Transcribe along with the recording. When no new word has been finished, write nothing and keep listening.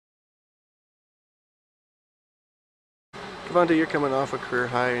Kevonte, you're coming off a career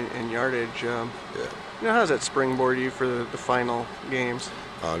high in yardage. Yeah. How does that springboard you for the final games?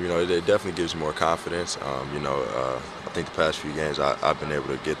 It definitely gives you more confidence. I think the past few games I've been able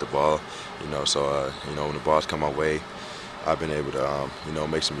to get the ball. When the balls come my way, I've been able to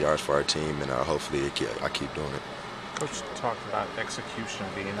make some yards for our team, and hopefully I keep doing it. Coach talked about execution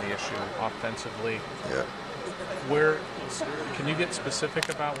being the issue offensively. Yeah. Where can you get specific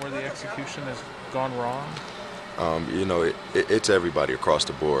about where the execution has gone wrong? It's everybody across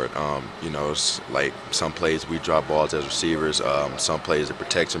the board. It's like some plays we drop balls as receivers. Some plays the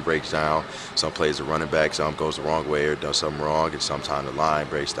protection breaks down. Some plays the running back goes the wrong way or does something wrong, and sometimes the line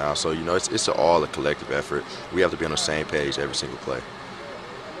breaks down. So it's all a collective effort. We have to be on the same page every single play.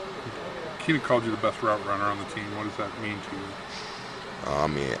 Keenan called you the best route runner on the team. What does that mean to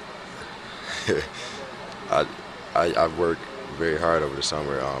you? I've worked very hard over the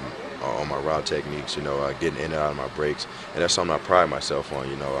summer on my route techniques, getting in and out of my breaks, and that's something I pride myself on.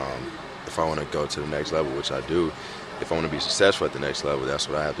 If I want to go to the next level, which I do, if I want to be successful at the next level, that's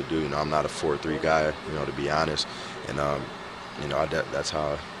what I have to do. I'm not a 4-3 guy, to be honest, and that's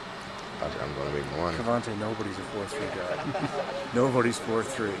how I'm going to make my money. Kevonte, nobody's a 4-3 guy. Nobody's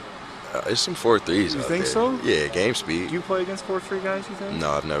 4-3. It's some 4-3s. You think so? Yeah, game speed. Do you play against 4-3 guys, you think?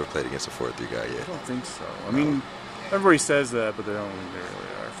 No, I've never played against a 4-3 guy yet. I don't think so. I mean, everybody says that, but they don't really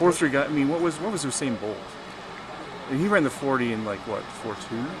are. 4-3 guy. I mean, what was Usain Bolt? And he ran the 40 in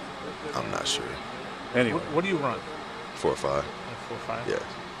 4-2. I'm not sure. Anyway, what do you run? 4-5. 4-5. Yeah.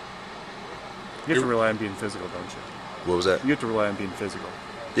 You have to rely on being physical, don't you? What was that? You have to rely on being physical.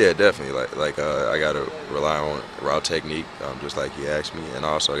 Yeah, definitely. I got to rely on route technique, just like he asked me, and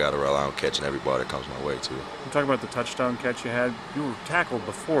also I got to rely on catching every ball that comes my way too. I'm talking about the touchdown catch you had. You were tackled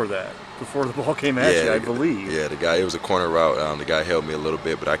before that, before the ball came at you, I believe. Yeah, it was a corner route. The guy held me a little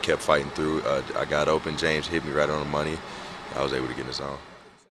bit, but I kept fighting through. I got open. James hit me right on the money. I was able to get in the zone.